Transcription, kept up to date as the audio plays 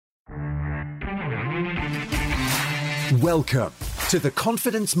Welcome to the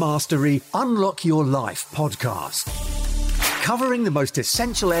Confidence Mastery Unlock Your Life podcast, covering the most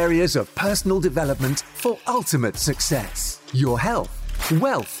essential areas of personal development for ultimate success, your health,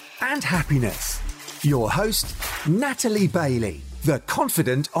 wealth, and happiness. Your host, Natalie Bailey, the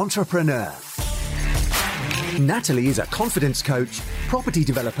Confident Entrepreneur. Natalie is a confidence coach, property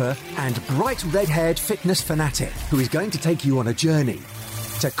developer, and bright red-haired fitness fanatic who is going to take you on a journey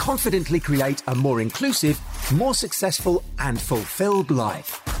to confidently create a more inclusive, more successful, and fulfilled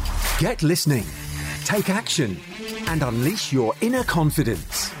life. Get listening, take action, and unleash your inner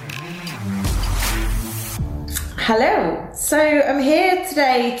confidence. Hello. So I'm here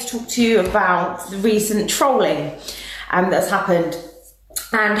today to talk to you about the recent trolling that's happened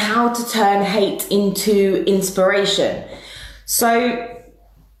and how to turn hate into inspiration. So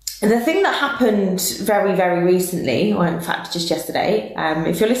the thing that happened very, very recently, or in fact just yesterday,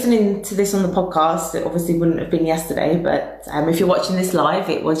 if you're listening to this on the podcast, it obviously wouldn't have been yesterday, but if you're watching this live,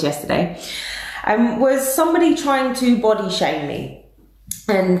 it was yesterday, was somebody trying to body shame me.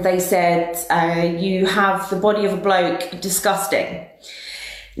 And they said, you have the body of a bloke, disgusting.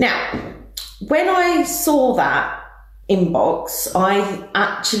 Now, when I saw that inbox, I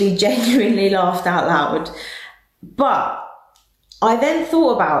actually genuinely laughed out loud. But I then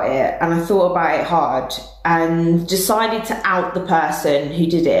thought about it, and I thought about it hard, and decided to out the person who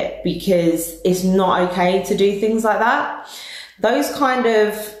did it, because it's not okay to do things like that. Those kind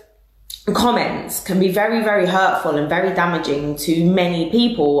of comments can be very, very hurtful and very damaging to many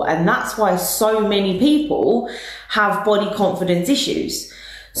people, and that's why so many people have body confidence issues.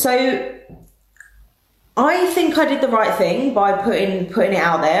 So I think I did the right thing by putting it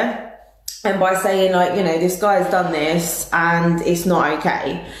out there. And by saying, like, you know, this guy's done this and it's not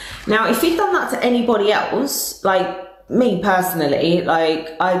okay. Now, if he'd done that to anybody else, like me personally,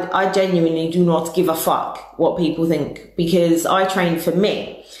 like I genuinely do not give a fuck what people think, because I train for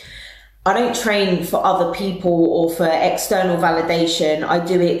me. I don't train for other people or for external validation. I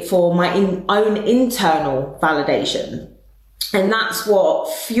do it for my own internal validation. And that's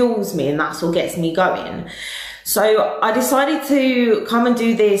what fuels me, and that's what gets me going. So I decided to come and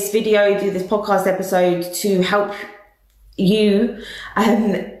do this video, do this podcast episode to help you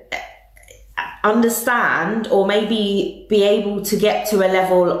understand, or maybe be able to get to a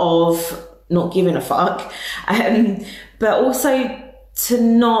level of not giving a fuck, but also to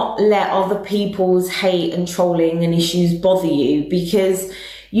not let other people's hate and trolling and issues bother you, because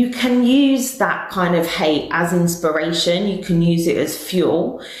you can use that kind of hate as inspiration. You can use it as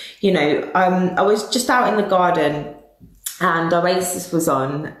fuel. You know, I was just out in the garden and Oasis was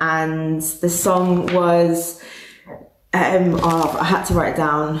on, and the song was, I had to write it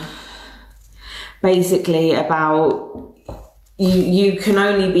down, basically about you can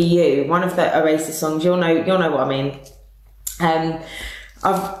only be you. One of the Oasis songs, you'll know what I mean. I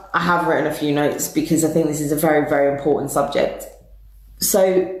have written a few notes because I think this is a very, very important subject.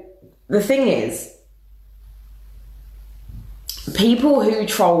 So the thing is, people who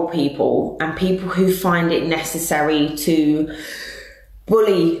troll people and people who find it necessary to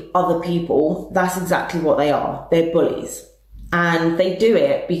bully other people, that's exactly what they are. They're bullies. And they do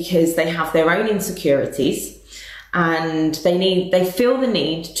it because they have their own insecurities, and they feel the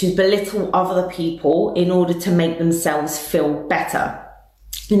need to belittle other people in order to make themselves feel better.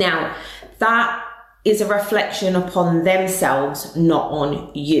 Now, that is a reflection upon themselves, not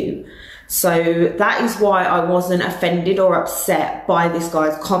on you. So that is why I wasn't offended or upset by this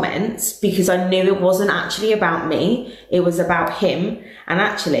guy's comments, because I knew it wasn't actually about me. It was about him. And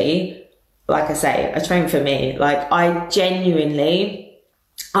actually, like I say, I train for me. Like, I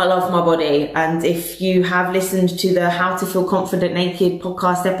love my body. And if you have listened to the How to Feel Confident Naked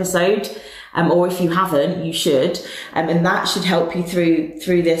podcast episode, or if you haven't, you should. And that should help you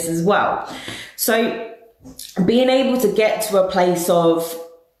through this as well. So being able to get to a place of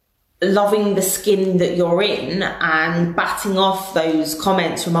loving the skin that you're in and batting off those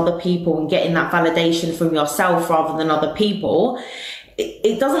comments from other people and getting that validation from yourself rather than other people,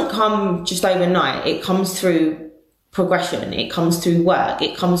 it doesn't come just overnight. It comes through progression. It comes through work.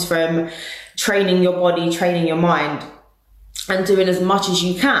 It comes from training your body, training your mind, and doing as much as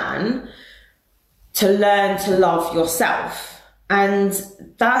you can to learn to love yourself. And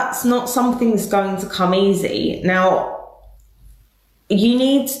that's not something that's going to come easy. Now, you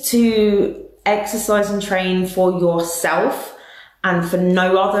need to exercise and train for yourself, and for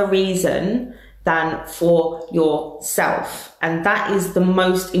no other reason than for yourself. And that is the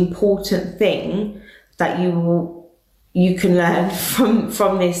most important thing that you can learn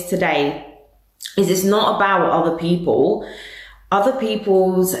from this today, is it's not about other people. other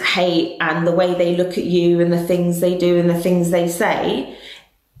people's hate and the way they look at you and the things they do and the things they say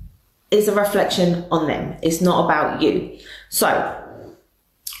is a reflection on them. It's not about you. So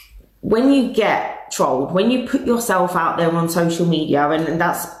when you get trolled, when you put yourself out there on social media, and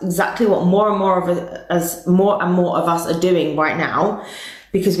that's exactly what more and more of us are doing right now,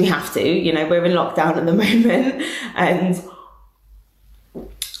 because we have to, you know, we're in lockdown at the moment, and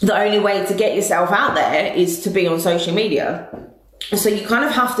the only way to get yourself out there is to be on social media. So you kind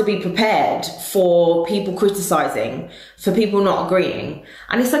of have to be prepared for people criticizing, for people not agreeing.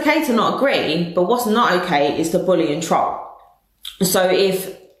 And it's okay to not agree, but what's not okay is to bully and troll. So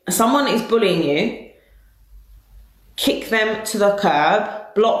if someone is bullying you, kick them to the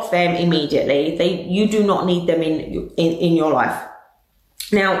curb, block them immediately. You do not need them in your life.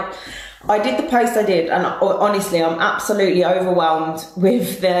 Now, I did the post I did, and honestly, I'm absolutely overwhelmed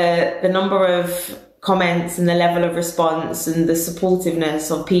with the number of comments and the level of response and the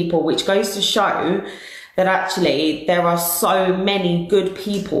supportiveness of people, which goes to show that actually there are so many good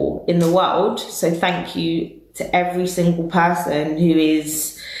people in the world. So thank you to every single person who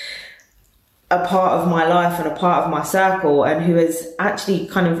is a part of my life and a part of my circle, and who has actually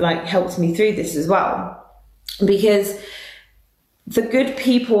kind of like helped me through this as well, because the good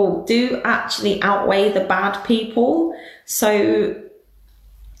people do actually outweigh the bad people. So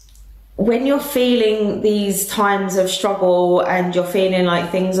when you're feeling these times of struggle and you're feeling like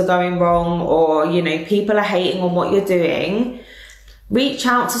things are going wrong, or, you know, people are hating on what you're doing, reach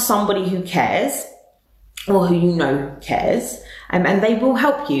out to somebody who cares, or who you know cares, and they will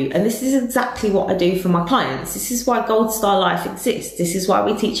help you. And this is exactly what I do for my clients. This is why Gold Star Life exists. This is why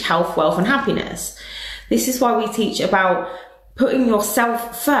we teach health, wealth, and happiness. This is why we teach about putting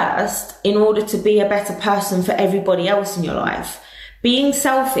yourself first in order to be a better person for everybody else in your life. Being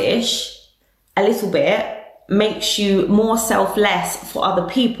selfish a little bit makes you more selfless for other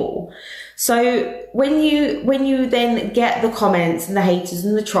people. So when you then get the comments and the haters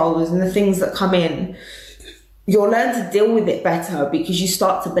and the trolls and the things that come in, you'll learn to deal with it better, because you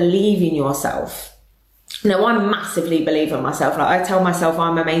start to believe in yourself. Now, I massively believe in myself. Like, I tell myself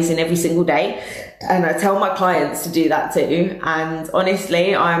I'm amazing every single day, and I tell my clients to do that too. And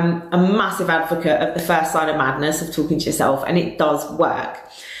honestly, I'm a massive advocate of the first sign of madness, of talking to yourself, and it does work.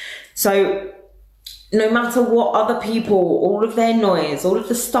 So no matter what other people, all of their noise, all of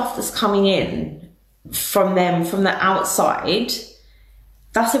the stuff that's coming in from them, from the outside,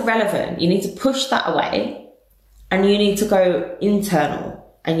 that's irrelevant. You need to push that away, and you need to go internal.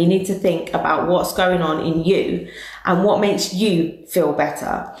 And you need to think about what's going on in you and what makes you feel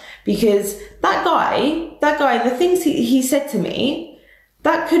better. Because that guy, the things he said to me,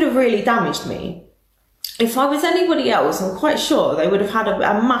 that could have really damaged me. If I was anybody else, I'm quite sure they would have had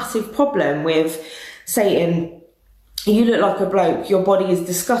a massive problem with saying, you look like a bloke, your body is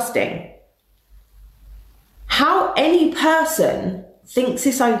disgusting. How any person thinks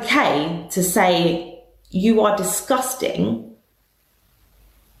it's okay to say you are disgusting,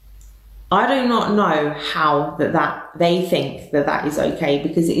 I do not know how that they think that is okay,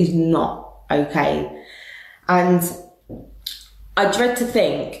 because it is not okay. And I dread to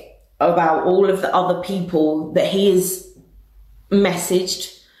think about all of the other people that he has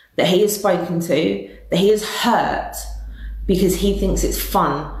messaged, that he has spoken to, that he has hurt because he thinks it's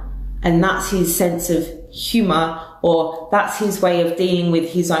fun, and that's his sense of humour, or that's his way of dealing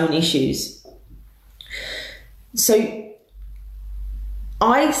with his own issues. So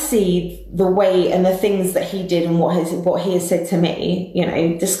I see the way and the things that he did and what he has said to me, you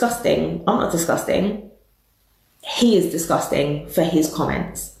know, disgusting. I'm not disgusting. He is disgusting for his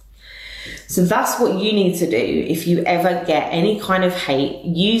comments. So that's what you need to do. If you ever get any kind of hate,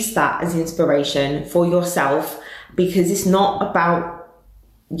 use that as inspiration for yourself, because it's not about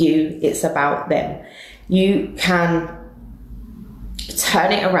you, it's about them. You can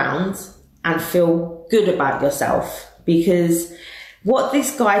turn it around and feel good about yourself, because what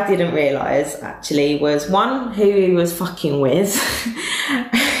this guy didn't realise, actually, was, one, who he was fucking with.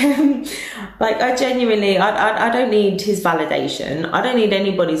 Like, I genuinely, I don't need his validation. I don't need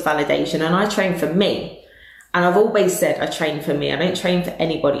anybody's validation, and I train for me. And I've always said I train for me. I don't train for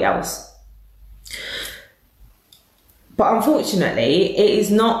anybody else. But unfortunately, it is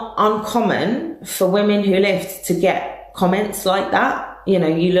not uncommon for women who lift to get comments like that. You know,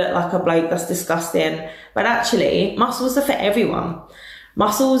 you look like a bloke, that's disgusting. But actually, muscles are for everyone.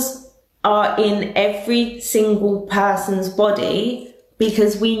 Muscles are in every single person's body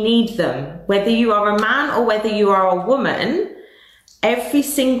because we need them. Whether you are a man or whether you are a woman, every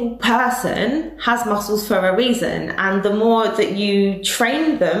single person has muscles for a reason. And the more that you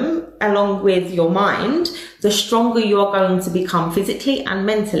train them along with your mind, the stronger you're going to become physically and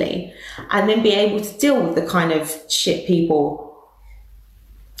mentally, and then be able to deal with the kind of shit people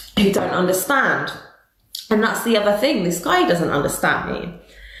who don't understand. And that's the other thing. This guy doesn't understand me.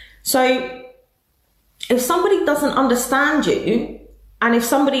 So if somebody doesn't understand you, and if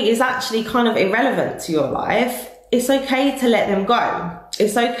somebody is actually kind of irrelevant to your life, it's okay to let them go.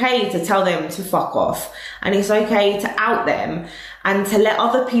 It's okay to tell them to fuck off. And it's okay to out them and to let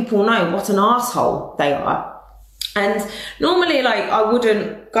other people know what an asshole they are. And normally, like, I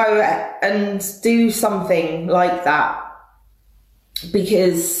wouldn't go and do something like that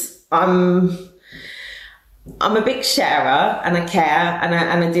because I'm a big sharer and I care and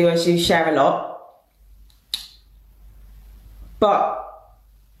I do as you share a lot. But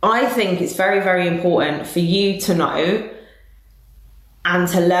I think it's very, very important for you to know and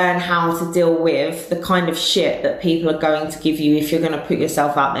to learn how to deal with the kind of shit that people are going to give you if you're going to put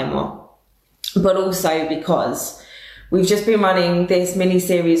yourself out there more. But also because we've just been running this mini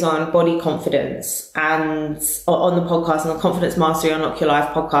series on body confidence and on the podcast, on the Confidence Mastery Unlock Your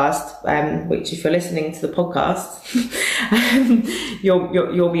Life podcast, which if you're listening to the podcast,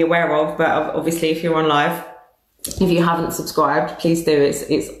 you'll be aware of. But obviously, if you're on live, if you haven't subscribed, please do. It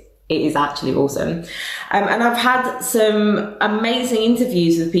is actually awesome. And I've had some amazing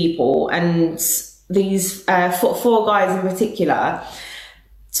interviews with people, and these four guys in particular,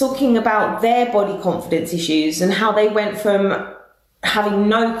 talking about their body confidence issues and how they went from having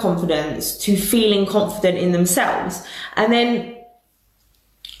no confidence to feeling confident in themselves. And then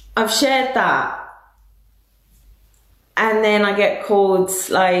I've shared that, and then I get called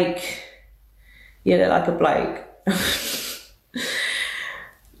like, you look like a bloke.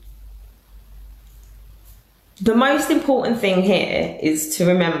 The most important thing here is to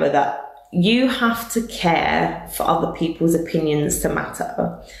remember that you have to care for other people's opinions to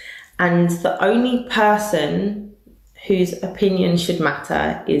matter. And the only person whose opinion should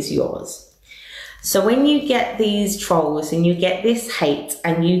matter is yours. So when you get these trolls and you get this hate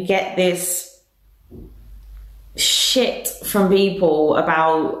and you get this shit from people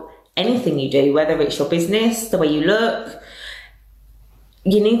about anything you do, whether it's your business, the way you look,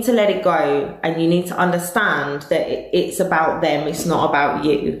 you need to let it go, and you need to understand that it's about them, it's not about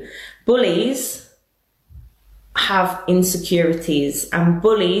you. Bullies have insecurities, and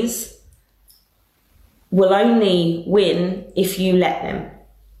bullies will only win if you let them.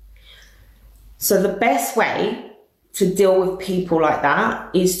 So the best way to deal with people like that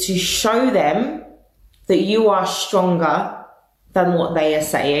is to show them that you are stronger than what they are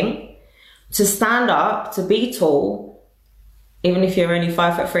saying, to stand up, to be tall. Even if you're only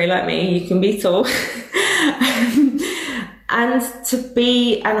 5'3" like me, you can be tall. And to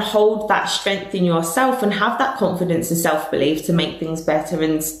be and hold that strength in yourself and have that confidence and self-belief to make things better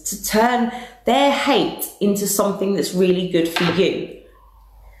and to turn their hate into something that's really good for you.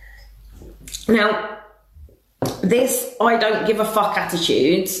 Now, this I don't give a fuck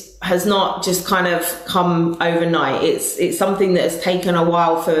attitude has not just kind of come overnight. It's something that has taken a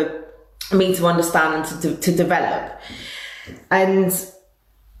while for me to understand and to develop. And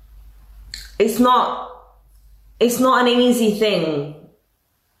it's not an easy thing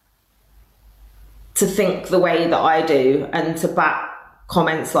to think the way that I do and to back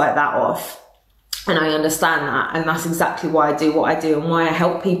comments like that off. And I understand that, and that's exactly why I do what I do and why I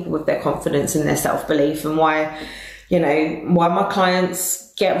help people with their confidence and their self-belief, and why my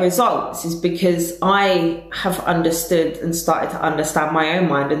clients get results is because I have understood and started to understand my own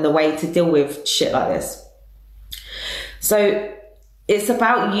mind and the way to deal with shit like this. So it's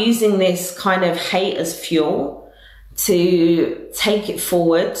about using this kind of hate as fuel to take it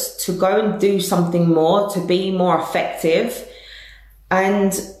forward, to go and do something more, to be more effective,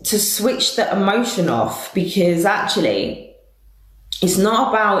 and to switch the emotion off, because actually it's not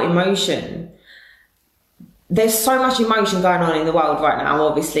about emotion. There's so much emotion going on in the world right now.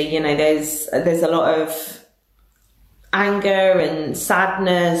 Obviously, there's a lot of anger and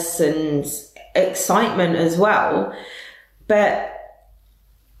sadness and excitement as well. But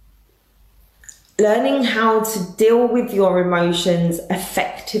learning how to deal with your emotions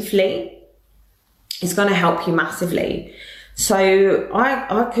effectively is going to help you massively. So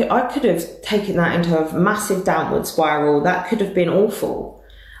I could have taken that into a massive downward spiral. That could have been awful.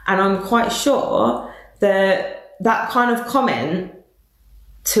 And I'm quite sure that kind of comment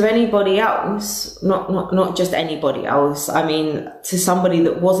to anybody else, not just anybody else, I mean, to somebody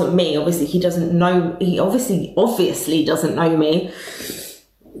that wasn't me, obviously he obviously doesn't know me,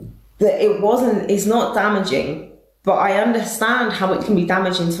 that it's not damaging. but I understand how it can be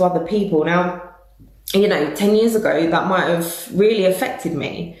damaging to other people. Now, 10 years ago, that might have really affected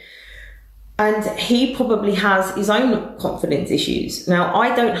me. And he probably has his own confidence issues. Now,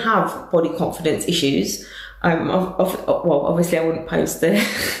 I don't have body confidence issues. Obviously I wouldn't post the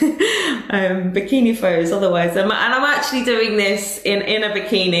bikini photos otherwise. And I'm actually doing this in a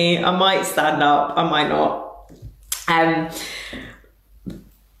bikini. I might stand up, I might not.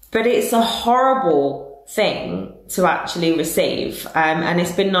 But it's a horrible thing to actually receive. And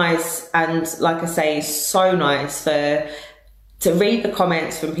it's been nice, and like I say, so nice to read the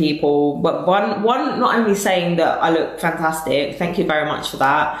comments from people. But one not only saying that I look fantastic, thank you very much for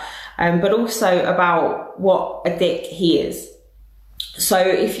that, but also about what a dick he is. So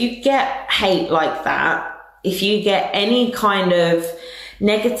if you get hate like that, if you get any kind of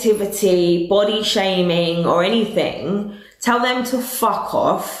negativity, body shaming or anything, tell them to fuck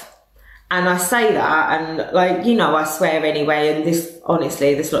off. And I say that, and I swear anyway, and this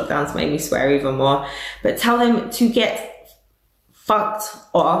lockdown's made me swear even more, but tell them to get fucked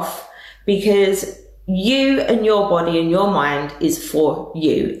off, because you and your body and your mind is for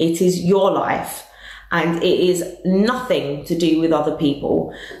you. It is your life, and it is nothing to do with other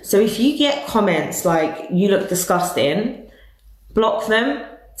people. So if you get comments like "you look disgusting," block them,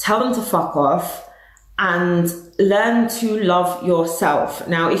 tell them to fuck off, and learn to love yourself.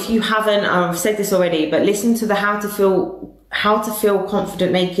 Now, if you haven't, I've said this already, but listen to the How to Feel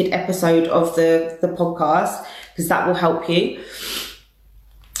Confident Naked episode of the podcast, because that will help you.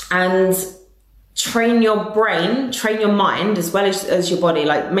 And train your brain, train your mind as well as your body.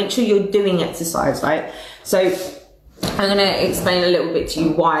 Make sure you're doing exercise, right? So I'm going to explain a little bit to you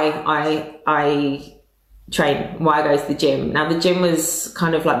why I train, why I go to the gym. Now, the gym was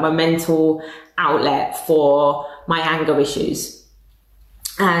kind of like my mental outlet for my anger issues.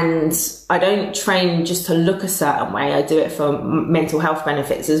 And I don't train just to look a certain way. I do it for mental health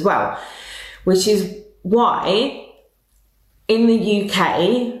benefits as well, which is why in the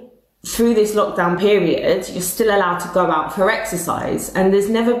UK, through this lockdown period, you're still allowed to go out for exercise. And there's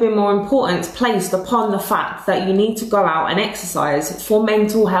never been more importance placed upon the fact that you need to go out and exercise for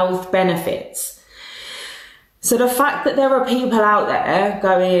mental health benefits. So the fact that there are people out there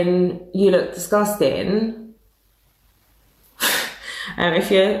going, "You look disgusting." If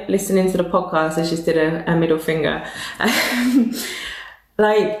you're listening to the podcast, I just did a middle finger.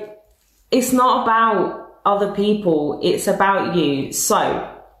 It's not about other people, it's about you. So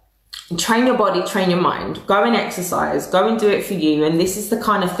train your body, train your mind, go and exercise, go and do it for you. And this is the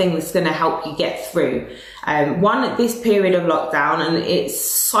kind of thing that's going to help you get through this period of lockdown. And it's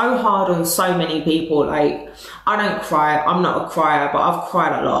so hard on so many people. I don't cry, I'm not a crier, but I've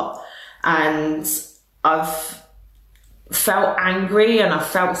cried a lot, and I've felt angry, and I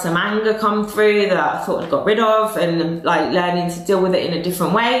felt some anger come through that I thought I got rid of, and learning to deal with it in a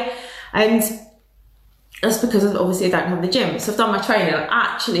different way. And that's because obviously I don't have the gym. So I've done my training. I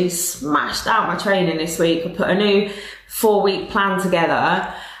actually smashed out my training this week. I put a new 4-week plan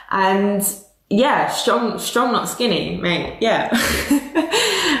together, and yeah, strong, not skinny, mate. Yeah.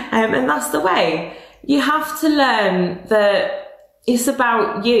 And that's the way. You have to learn that it's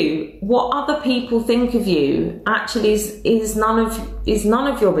about you. What other people think of you actually is none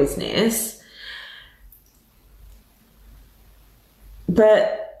of your business.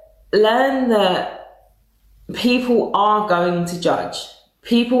 But learn that people are going to judge.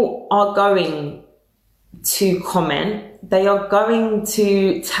 People are going to comment. They are going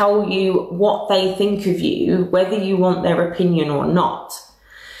to tell you what they think of you, whether you want their opinion or not.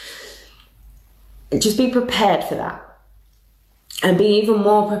 Just be prepared for that. And be even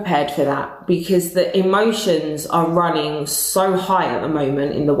more prepared for that, because the emotions are running so high at the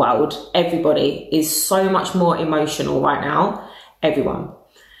moment in the world. Everybody is so much more emotional right now. Everyone.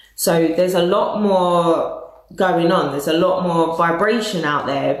 So there's a lot more going on. There's a lot more vibration out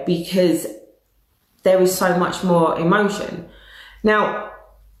there because there is so much more emotion. Now,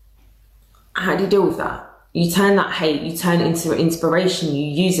 how do you deal with that? You turn that hate, you turn it into inspiration, you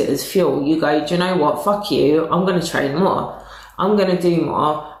use it as fuel. You go, do you know what? Fuck you. I'm going to train more. I'm going to do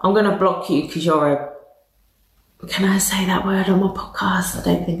more. I'm going to block you because you're a... Can I say that word on my podcast? I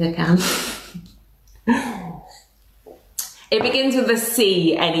don't think I can. It begins with a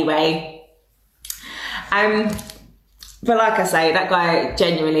C anyway. But like I say, that guy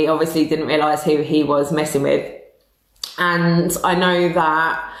genuinely obviously didn't realise who he was messing with. And I know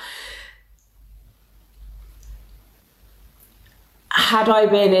that had I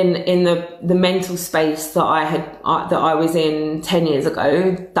been in the mental space that I was in 10 years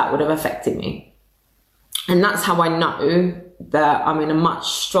ago, that would have affected me. And that's how I know that I'm in a much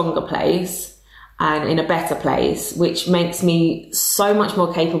stronger place and in a better place, which makes me so much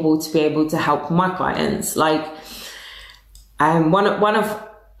more capable to be able to help my clients. Like, one of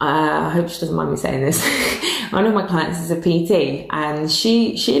I hope she doesn't mind me saying this. One of my clients is a PT, and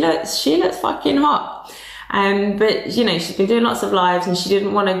she looks fucking hot. But you know, she's been doing lots of lives, and she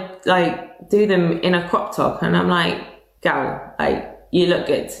didn't want to like do them in a crop top. And I'm like, gal, like, you look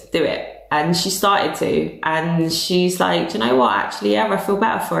good, do it. And she started to, and she's like, do you know what? Actually, yeah, I feel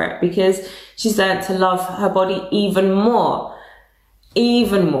better for it, because she's learned to love her body even more.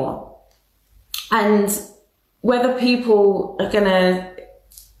 And whether people are gonna,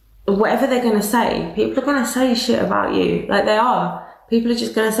 whatever they're gonna say, people are gonna say shit about you. Like, they are. People are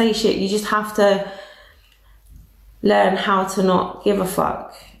just gonna say shit. You just have to learn how to not give a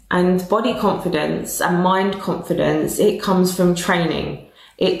fuck. And body confidence and mind confidence, it comes from training.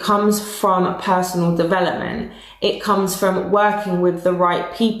 It comes from personal development. It comes from working with the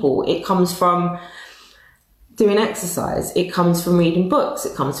right people. It comes from doing exercise. It comes from reading books.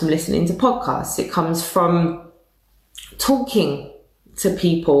 It comes from listening to podcasts. It comes from talking to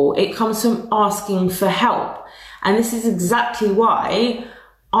people. It comes from asking for help. And this is exactly why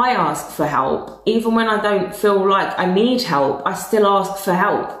I ask for help. Even when I don't feel like I need help, I still ask for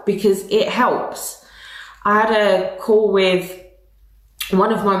help, because it helps. I had a call with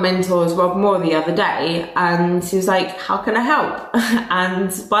one of my mentors, Rob Moore, the other day, and he was like, how can I help? And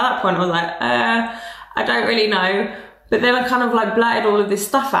by that point I was like, I don't really know. But then I kind of like blurted all of this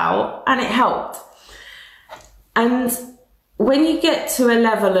stuff out, and it helped. And when you get to a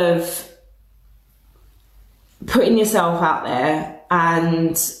level of putting yourself out there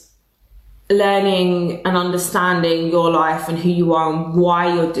and learning and understanding your life and who you are and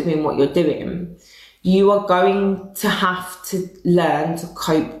why you're doing what you're doing, you are going to have to learn to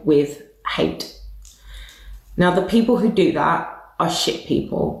cope with hate. Now, the people who do that are shit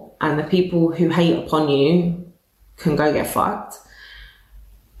people, and the people who hate upon you can go get fucked.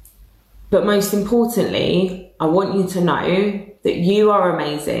 But most importantly, I want you to know that you are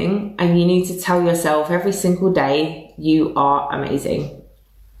amazing, and you need to tell yourself every single day, you are amazing.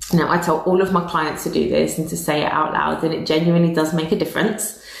 Now, I tell all of my clients to do this and to say it out loud, and it genuinely does make a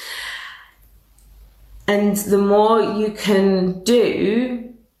difference. And the more you can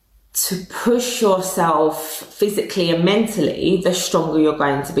do to push yourself physically and mentally, the stronger you're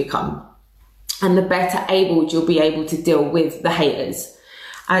going to become. And the better abled you'll be able to deal with the haters.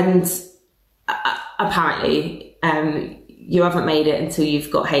 And apparently, you haven't made it until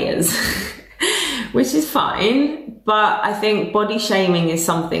you've got haters, which is fine. But I think body shaming is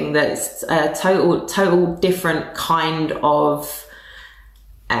something that's a total different kind of,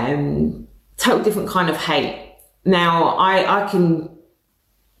 total different kind of hate. Now, I can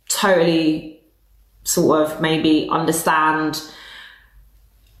totally sort of maybe understand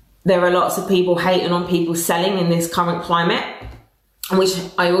there are lots of people hating on people selling in this current climate, which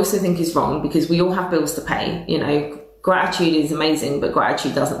I also think is wrong, because we all have bills to pay. You know, gratitude is amazing, but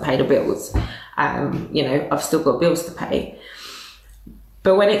gratitude doesn't pay the bills. You know, I've still got bills to pay.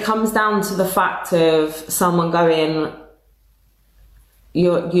 But when it comes down to the fact of someone going,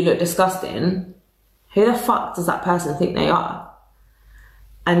 you look disgusting, who the fuck does that person think they are?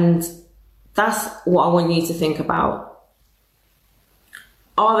 And that's what I want you to think about.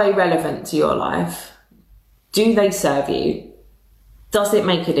 Are they relevant to your life? Do they serve you? Does it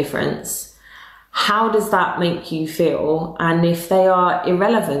make a difference? How does that make you feel? And if they are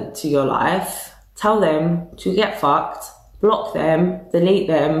irrelevant to your life, tell them to get fucked, block them, delete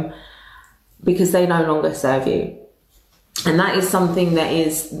them, because they no longer serve you. And that is something that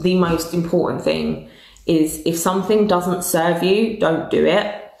is the most important thing, is if something doesn't serve you, don't do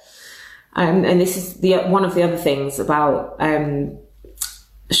it. And this is one of the other things about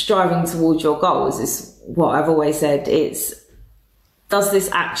striving towards your goals, is what I've always said. It's, does this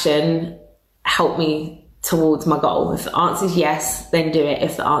action help me towards my goal? If the answer is yes, then do it.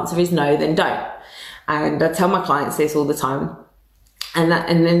 If the answer is no, then don't. And I tell my clients this all the time. And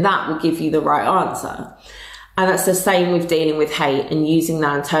then that will give you the right answer. And that's the same with dealing with hate and using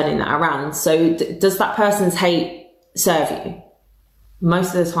that and turning that around. So does that person's hate serve you?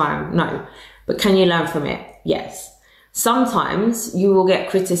 Most of the time, no. But can you learn from it? Yes. Sometimes you will get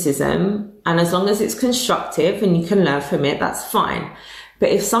criticism, and as long as it's constructive and you can learn from it, that's fine. But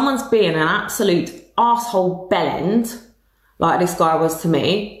if someone's being an absolute asshole bellend, like this guy was to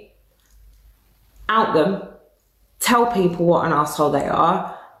me, out them, tell people what an asshole they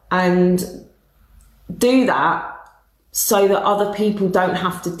are, and do that so that other people don't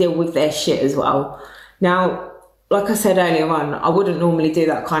have to deal with their shit as well. Now, like I said earlier on, I wouldn't normally do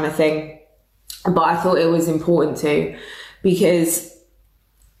that kind of thing, but I thought it was important to, because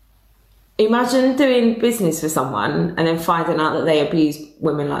Imagine doing business for someone and then finding out that they abuse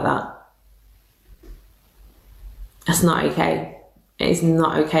women like that. That's not okay. It is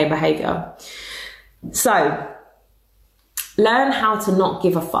not okay behaviour. So, learn how to not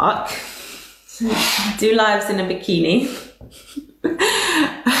give a fuck. Do lives in a bikini.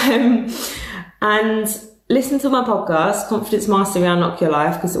 And listen to my podcast, Confidence Mastery Unlock Your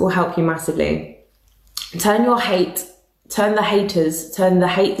Life, because it will help you massively. Turn the hate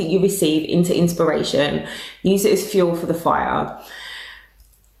that you receive into inspiration. Use it as fuel for the fire.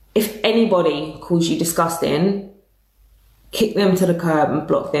 If anybody calls you disgusting, kick them to the curb and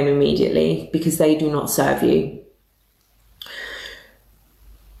block them immediately, because they do not serve you.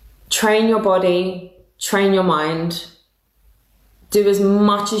 Train your body, train your mind. Do as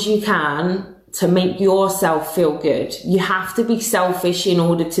much as you can to make yourself feel good. You have to be selfish in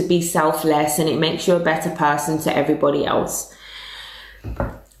order to be selfless, and it makes you a better person to everybody else.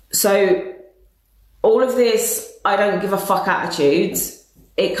 So all of this I don't give a fuck attitudes,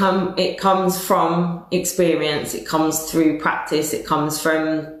 it comes from experience, it comes through practice, it comes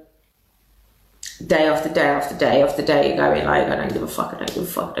from day after day after day after day going like, I don't give a fuck, I don't give a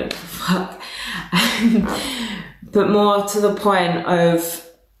fuck, I don't give a fuck. But more to the point of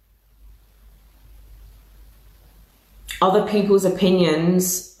other people's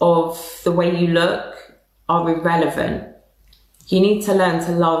opinions of the way you look are irrelevant. You need to learn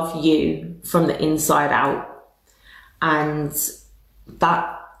to love you from the inside out. And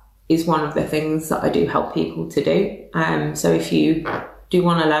that is one of the things that I do help people to do. So if you do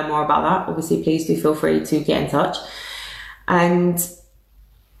want to learn more about that, obviously please do feel free to get in touch. And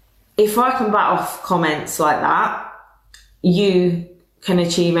if I can bat off comments like that, you can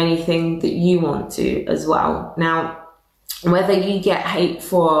achieve anything that you want to as well. Now, whether you get hate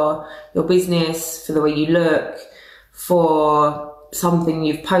for your business, for the way you look, for something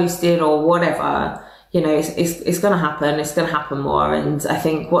you've posted or whatever, you know, it's going to happen. It's going to happen more. And I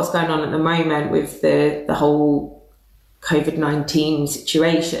think what's going on at the moment with the whole COVID-19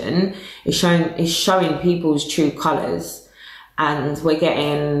 situation is showing people's true colours. And we're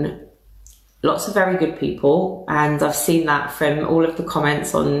getting lots of very good people, and I've seen that from all of the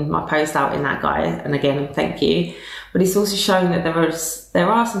comments on my post out in that guy, and again, thank you. But it's also showing that there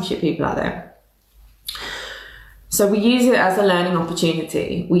are some shit people out there. So we use it as a learning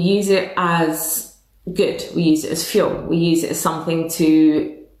opportunity. We use it as good. We use it as fuel. We use it as something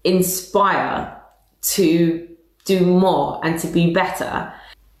to inspire, to do more and to be better.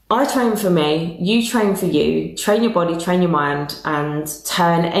 I train for me, you train for you. Train your body, train your mind, and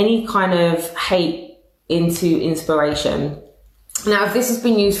turn any kind of hate into inspiration. Now, if this has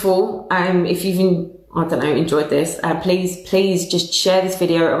been useful, if you've enjoyed this, please just share this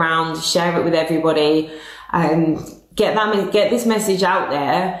video around, share it with everybody, get this message out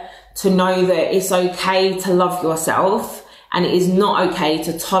there to know that it's okay to love yourself, and it is not okay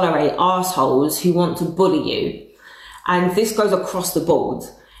to tolerate assholes who want to bully you. And this goes across the board.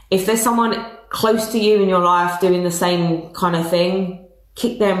 If there's someone close to you in your life doing the same kind of thing,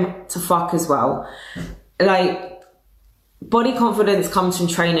 kick them to fuck as well. Like, body confidence comes from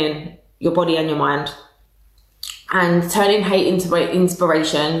training your body and your mind. And turning hate into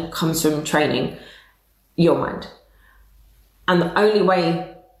inspiration comes from training your mind. And the only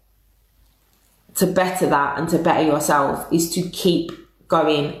way to better that and to better yourself is to keep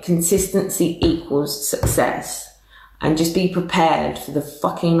going. Consistency equals success. And just be prepared for the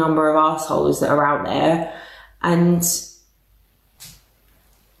fucking number of assholes that are out there. And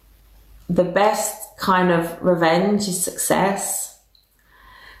the best kind of revenge is success.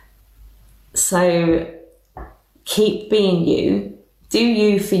 So keep being you. Do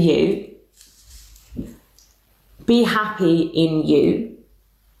you for you. Be happy in you.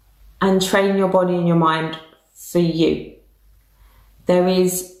 And train your body and your mind for you. There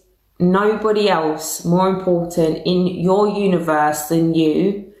is nobody else more important in your universe than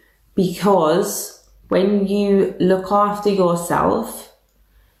you, because when you look after yourself,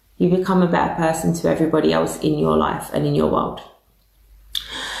 you become a better person to everybody else in your life and in your world.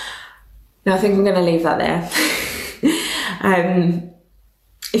 Now, I think I'm going to leave that there.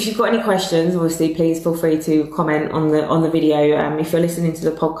 If you've got any questions, obviously, please feel free to comment on the video. If you're listening to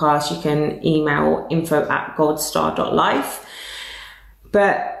the podcast, you can email info@goldstar.life.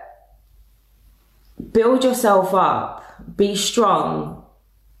 But build yourself up, be strong,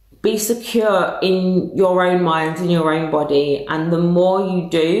 be secure in your own mind, in your own body. And the more you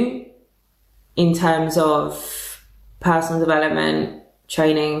do in terms of personal development,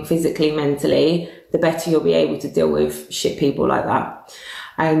 training, physically, mentally, the better you'll be able to deal with shit people like that.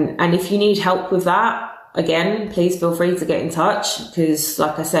 And if you need help with that, again, please feel free to get in touch, because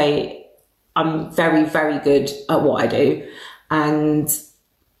like I say, I'm very, very good at what I do. And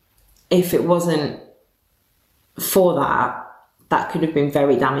if it wasn't for that, that could have been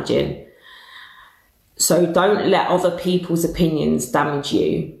very damaging. So don't let other people's opinions damage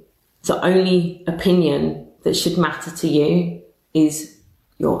you. The only opinion that should matter to you is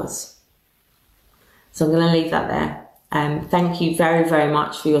yours. So I'm going to leave that there. Thank you very, very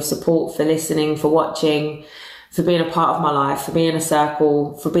much for your support, for listening, for watching, for being a part of my life, for being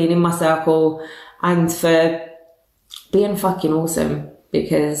for being in my circle, and for being fucking awesome,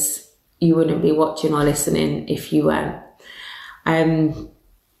 because you wouldn't be watching or listening if you weren't.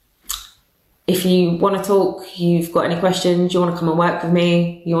 If you want to talk, you've got any questions, you want to come and work with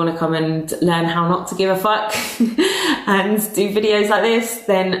me, you want to come and learn how not to give a fuck and do videos like this,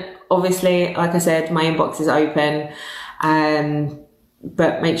 then obviously, like I said, my inbox is open.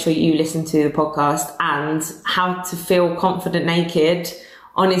 But make sure you listen to the podcast. And How to Feel Confident Naked,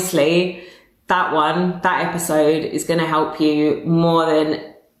 honestly, that episode is going to help you more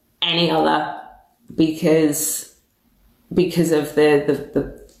than any other, because of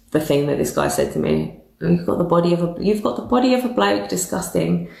the thing that this guy said to me. You've got the body of a bloke,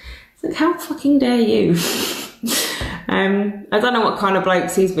 disgusting. It's like, how fucking dare you? I don't know what kind of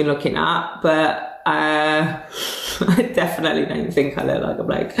blokes he's been looking at, but I definitely don't think I look like a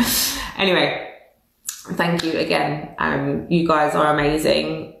bloke. Anyway, thank you again. You guys are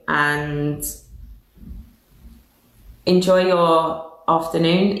amazing, and enjoy your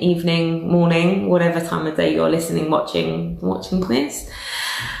afternoon, evening, morning, whatever time of day you're listening, watching this.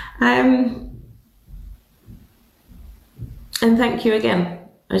 And thank you again.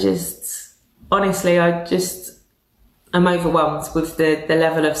 I'm overwhelmed with the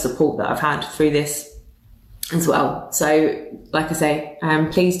level of support that I've had through this as well. So, like I say,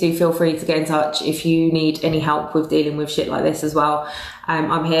 please do feel free to get in touch if you need any help with dealing with shit like this as well.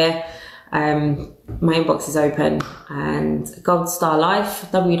 I'm here. My inbox is open, and Gold Star Life,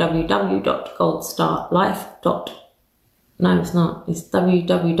 www.goldstarlife. No, it's not. It's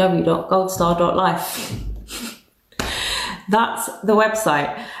www.goldstar.life. That's the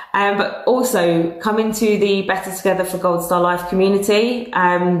website. But also come into the Better Together for Gold Star Life community.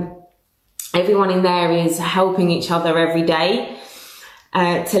 Everyone in there is helping each other every day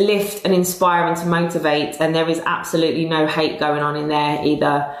to lift and inspire and to motivate. And there is absolutely no hate going on in there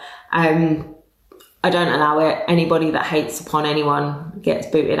either. I don't allow it. Anybody that hates upon anyone gets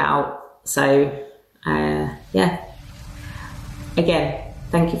booted out. So, yeah. Again,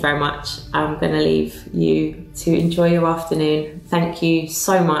 thank you very much. I'm going to leave you to enjoy your afternoon. Thank you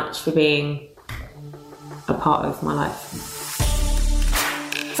so much for being a part of my life.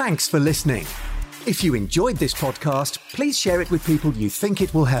 Thanks for listening. If you enjoyed this podcast, please share it with people you think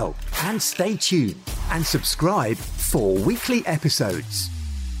it will help. And stay tuned and subscribe for weekly episodes.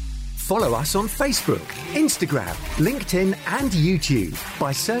 Follow us on Facebook, Instagram, LinkedIn and YouTube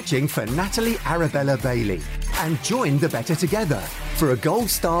by searching for Natalie Arabella Bailey, and join the Better Together for a Gold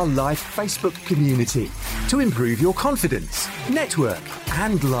Star Life Facebook community to improve your confidence, network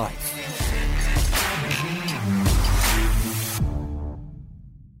and life.